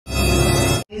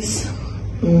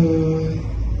I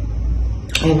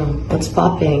know, what's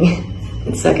popping?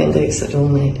 It's second day, so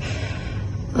don't mind.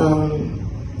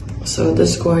 So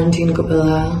this quarantine ko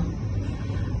pala,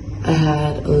 I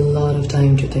had a lot of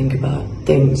time to think about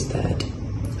things that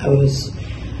I was,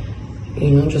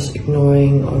 just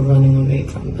ignoring or running away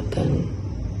from. But then,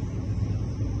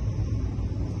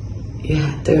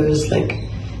 yeah, there was like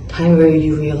time where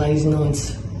you realize, no,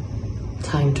 it's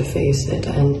time to face it.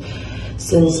 And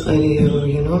since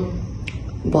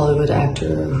Bollywood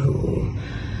actor who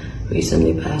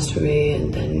recently passed away,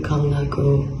 and then Kangna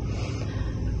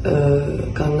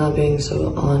being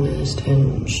so honest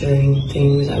and sharing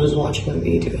things, I was watching a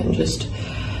video and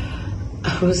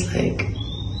I was like,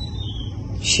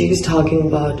 she was talking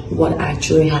about what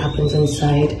actually happens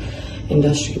inside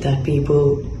industry that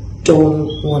people don't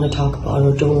want to talk about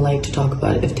or don't like to talk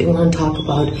about. If they want to talk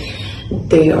about,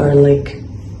 they are like,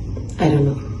 I don't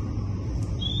know.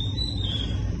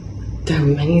 There are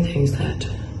many things that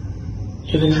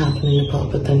even happen in Nepal,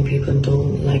 but then people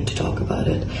don't like to talk about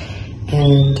it.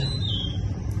 And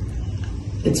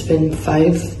it's been 5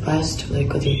 years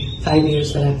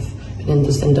that I've been in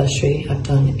this industry. I've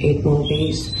done 8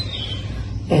 movies,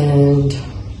 and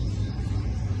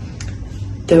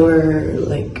there were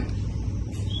like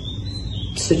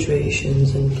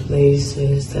situations and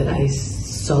places that I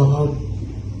saw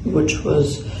which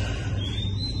was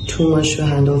too much to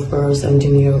handle for a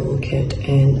 17-year-old kid,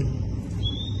 and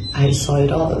I saw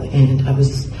it all, and I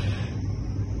was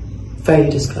very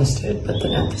disgusted. But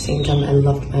then at the same time, I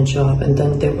loved my job. And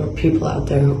then there were people out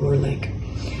there who were like,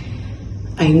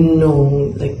 I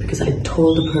know, like, because I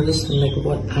told the person like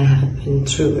what I had been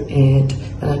through, and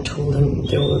when I told them,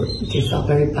 they felt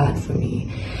very bad for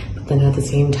me. But then at the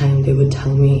same time, they would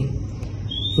tell me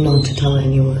not to tell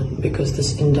anyone, because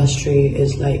this industry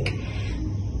is like,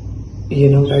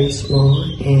 very small,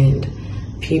 and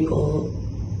people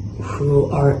who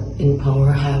are in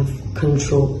power have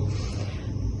control,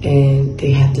 and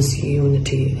they have to see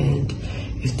unity, and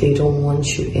if they don't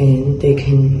want you in, they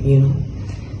can,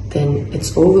 then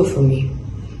it's over for me.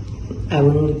 I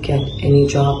wouldn't get any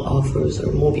job offers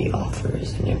or movie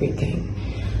offers and everything.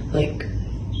 Like,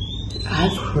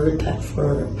 I've heard that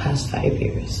for past 5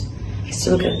 years. I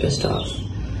still get pissed off.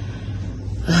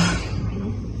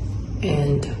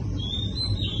 And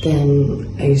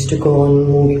then I used to go on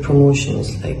movie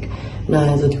promotions, like,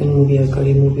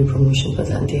 movie promotion, but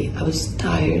then I was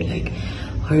tired, like,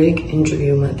 every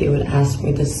interview, they would ask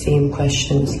me the same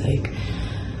questions, like,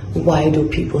 why do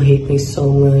people hate me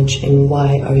so much, and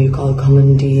why are you called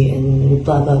Kamandi, and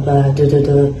blah blah blah, da da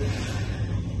da.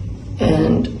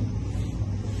 And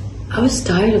I was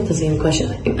tired of the same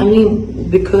question. I mean,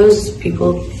 because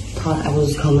people thought I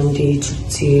was Kamandi,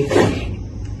 Tutsi,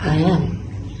 I am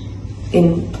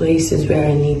in places where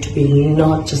I need to be,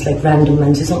 not just like random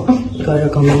men say, got a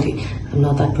Kamandi. I'm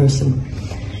not that person.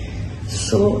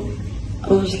 So I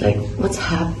was like, what's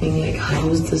happening? Like, how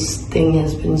is this thing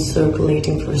has been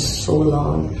circulating for so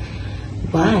long?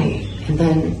 Why? And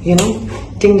then,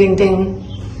 ding, ding, ding.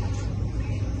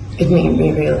 It made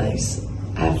me realize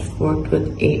I've worked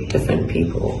with 8 different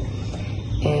people.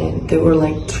 And there were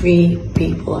like 3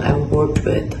 people I worked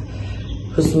with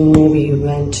whose movie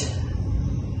went,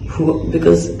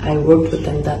 because I worked with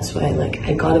them, that's why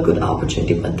I got a good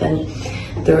opportunity. But then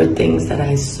there were things that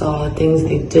I saw, things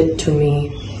they did to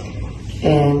me,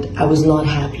 and I was not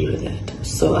happy with it.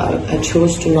 So I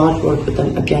chose to not work with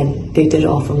them again. They did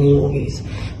offer me movies,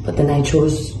 but then I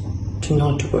chose to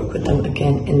not work with them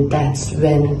again, and that's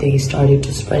when they started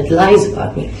to spread lies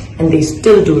about me, and they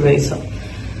still do right so.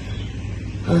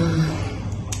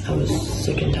 I was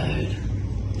sick and tired.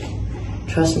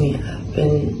 Trust me,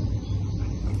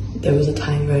 there was a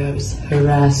time where I was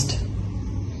harassed,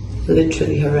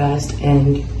 literally harassed,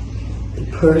 and the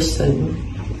person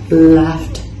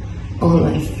laughed on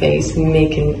my face,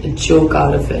 making a joke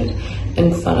out of it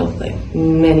in front of like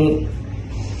many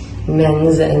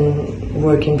men's and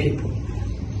working people.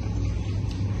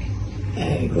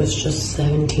 I was just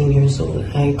 17 years old.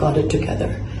 I got it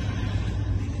together.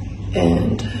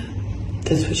 And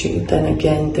this was you. Then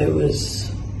again, there was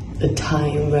a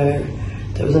time where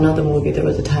there was another movie. There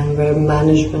was a time where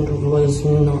management was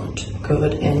not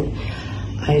good, and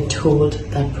I told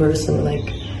that person,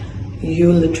 like,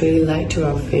 you literally lied to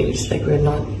our face. Like, we're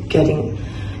not getting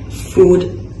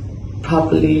food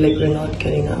properly. Like, we're not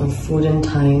getting our food in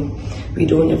time. We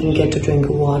don't even get to drink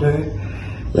water.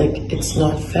 Like, it's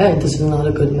not fair. This is not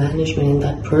a good management. And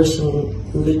that person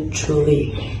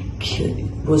literally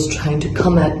was trying to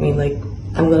come at me like,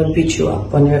 I'm gonna beat you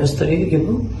up on your study,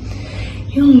 you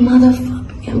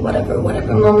motherfucker, and whatever,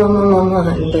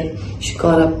 mama. And then she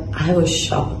got up. I was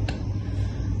shocked.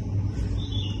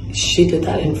 she did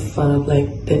that in front of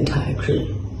like the entire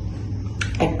crew.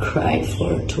 I cried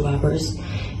for 2 hours,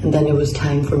 and then it was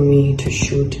time for me to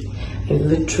shoot. I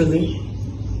literally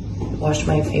washed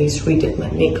my face, redid my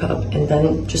makeup, and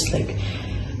then just like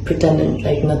pretended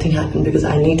like nothing happened, because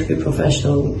I need to be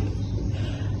professional.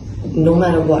 No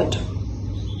matter what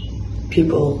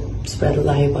people spread a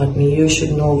lie about me, you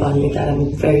should know about me that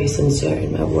I'm very sincere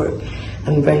in my work.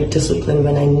 I'm very disciplined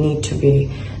when I need to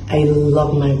be. I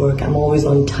love my work. I'm always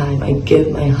on time. I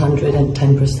give my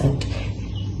 110%.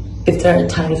 If there are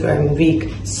times where I'm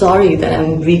weak, sorry that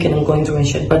I'm weak and I'm going through my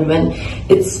shit, but when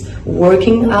it's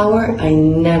working hour, I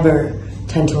never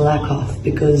tend to lack off,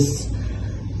 because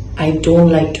I don't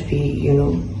like to be, you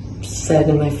know, said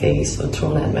in my face or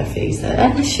thrown at my face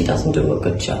that she doesn't do a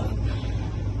good job.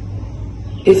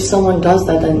 If someone does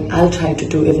that, then I'll try to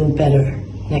do even better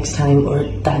next time or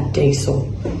that day.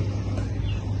 So,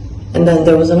 and then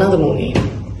there was another movie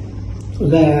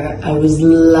where I was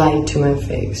lied to my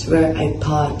face, where I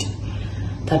thought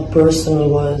that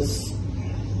person was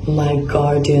my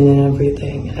guardian and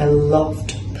everything. I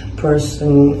loved that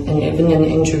person, and even in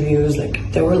interviews,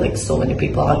 like there were like so many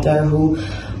people out there who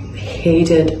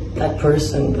hated that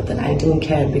person, but then I didn't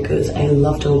care because I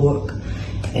loved her work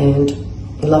and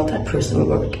loved that person's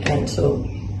work, and so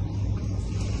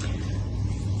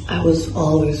I was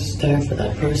always there for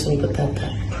that person, but that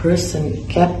person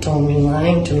kept on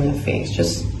lying to my face,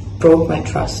 just broke my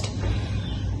trust,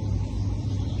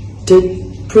 did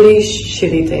pretty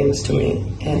shitty things to me.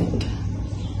 And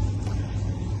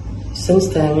since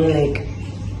then, like,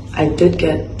 I did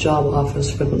get job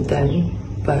offers from them,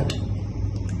 but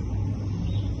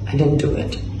I didn't do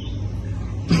it.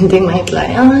 They might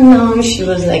lie, oh no, she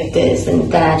was like this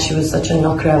and that, she was such a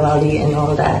Nakrawali and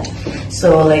all that,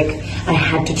 so like I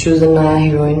had to choose a Naya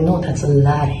heroine. No, that's a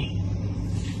lie.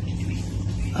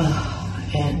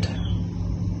 And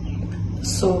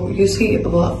so you see,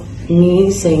 about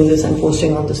me saying this and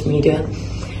posting on this media,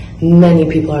 many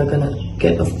people are gonna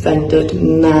get offended,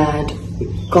 mad,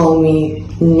 call me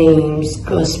names,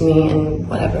 curse me and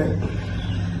whatever.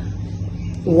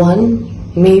 One,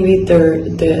 maybe there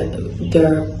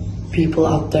are people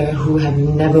out there who have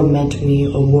never met me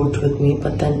or worked with me,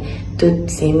 but then did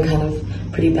same kind of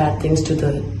pretty bad things to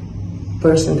the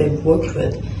person they've worked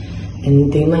with,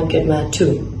 and they might get mad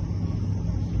too.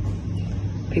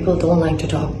 People don't like to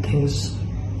talk things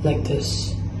like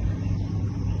this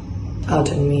out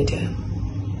in media.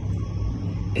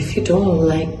 If you don't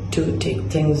like to take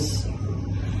things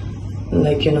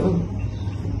like, you know,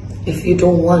 if you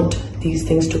don't want these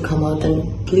things to come out,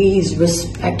 then please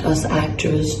respect us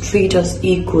actors, treat us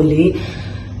equally,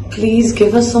 please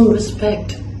give us some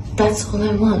respect. That's all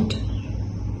I want.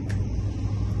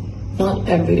 Not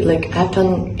every, like, I've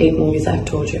done 8 movies, I've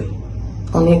told you.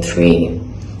 Only 3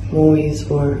 movies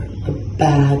were a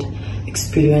bad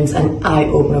experience, an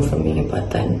eye-opener for me,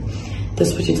 but then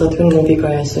this particular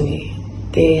movie,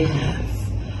 they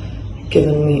have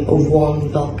given me a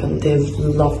warm welcome. They've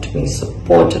loved me,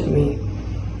 supported me.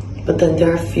 But then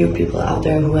there are a few people out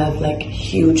there who have like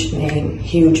huge name,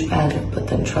 huge banner, but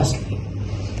then trust me,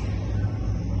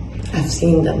 I've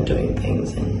seen them doing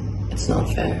things and it's not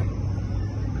fair.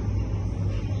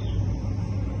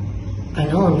 I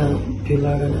know now people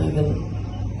are gonna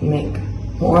even make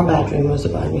more bad rumors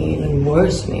about me, even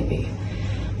worse maybe.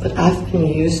 But I've been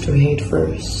used to hate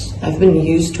first. I've been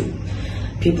used to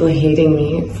people hating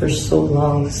me for so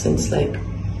long, since like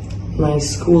my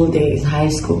school days, high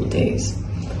school days.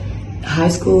 High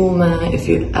school, man, if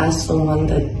you ask someone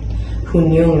that who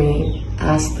knew me,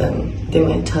 ask them, they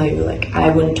might tell you like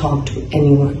I wouldn't talk to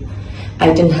anyone.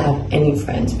 I didn't have any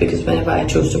friends, because whenever I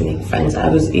chose to make friends, I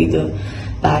was either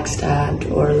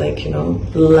backstabbed or like, you know,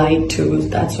 lied to.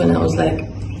 That's when I was like,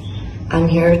 I'm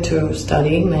here to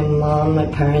study. My mom, my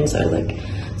parents are like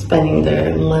spending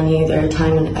their money, their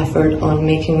time and effort on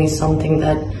making me something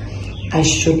that I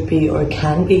should be or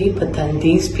can be, but then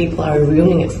these people are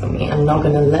ruining it for me. I'm not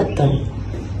gonna let them.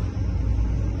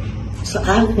 So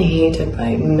I've been hated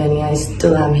by many. I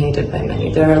still am hated by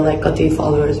many. There are like Kati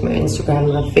followers, my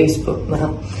Instagram, my Facebook,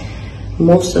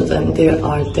 most of them, they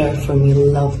are there for me,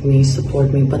 love me,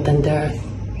 support me, but then there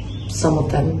are some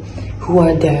of them who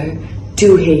are there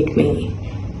to hate me,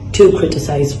 to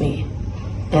criticize me.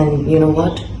 And you know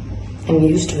what? I'm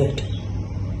used to it.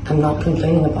 I'm not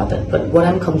complaining about it, but what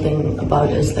I'm complaining about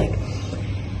is like,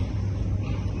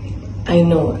 I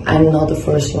know I'm not the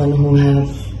first one who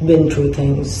have been through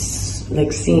things,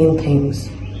 like seen things,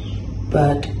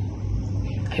 but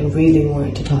I really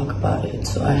wanted to talk about it,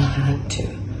 so I had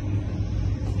to.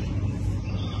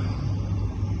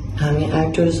 हामी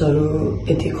एक्टर्सहरू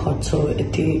यति खट्छौँ,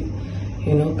 यति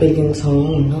you know, billions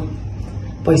home, no?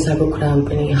 Paisa ko kram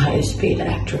pani highest paid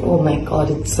actor. Oh my god,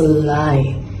 it's a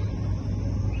lie.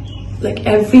 Like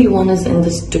everyone is in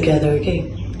this together, okay?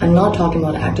 I'm not talking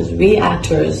about actors. We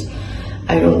actors,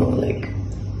 I don't know, like,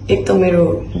 ek to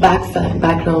mero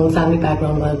background, family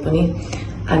background,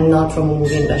 I'm not from the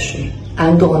movie industry.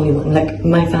 I'm the only one. Like,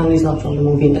 my family is not from the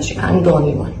movie industry. I'm the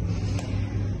only one.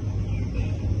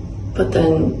 But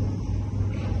then,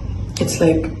 it's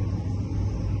like,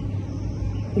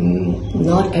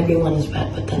 not everyone is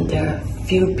bad, but then there are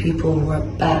few people who are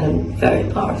bad and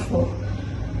very powerful.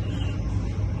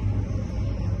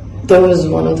 There was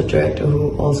one of the director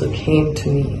who also came to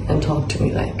me and talked to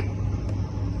me like,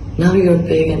 now you're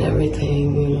big and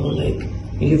everything, you know, like,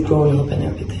 you've grown up and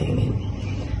everything,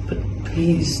 but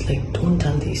please, like, don't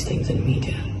tell these things in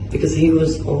media. Because he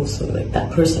was also, like,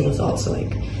 that person was also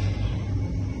like,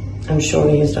 I'm sure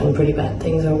he's done pretty bad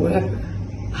things or whatever.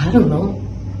 I don't know.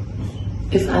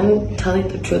 If I'm telling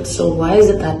the truth, so why is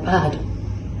it that bad?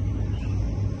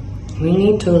 We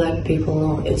need to let people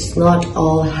know it's not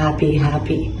all happy.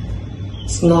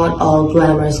 It's not all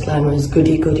glamorous,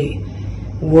 goody.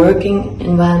 Working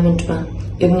environment,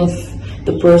 even if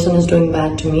the person is doing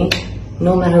bad to me,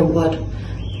 no matter what,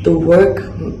 the work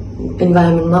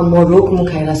environment more rock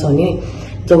mukhaira soni,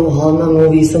 the hall ma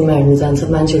movies and jansa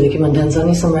manchele ki mandansa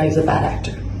Samragyee is a bad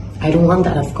actor. I don't want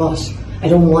that, of course. I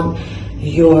don't want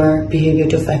your behavior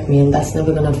to affect me, and that's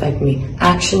never gonna affect me.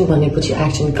 Action bhanepachi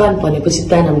action, gun bhanepachi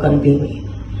then I'm gonna be me.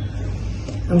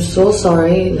 I'm so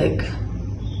sorry, like,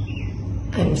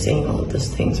 I'm saying all these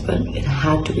things, but it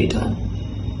had to be done.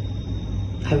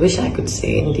 I wish I could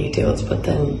say in details, but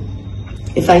then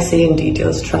if I say in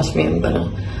details, trust me, I'm gonna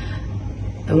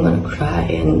cry,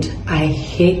 and I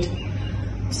hate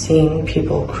seeing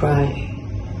people cry,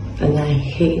 and I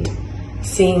hate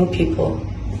seeing people,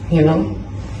 you know,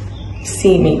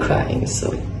 see me crying.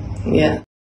 So yeah.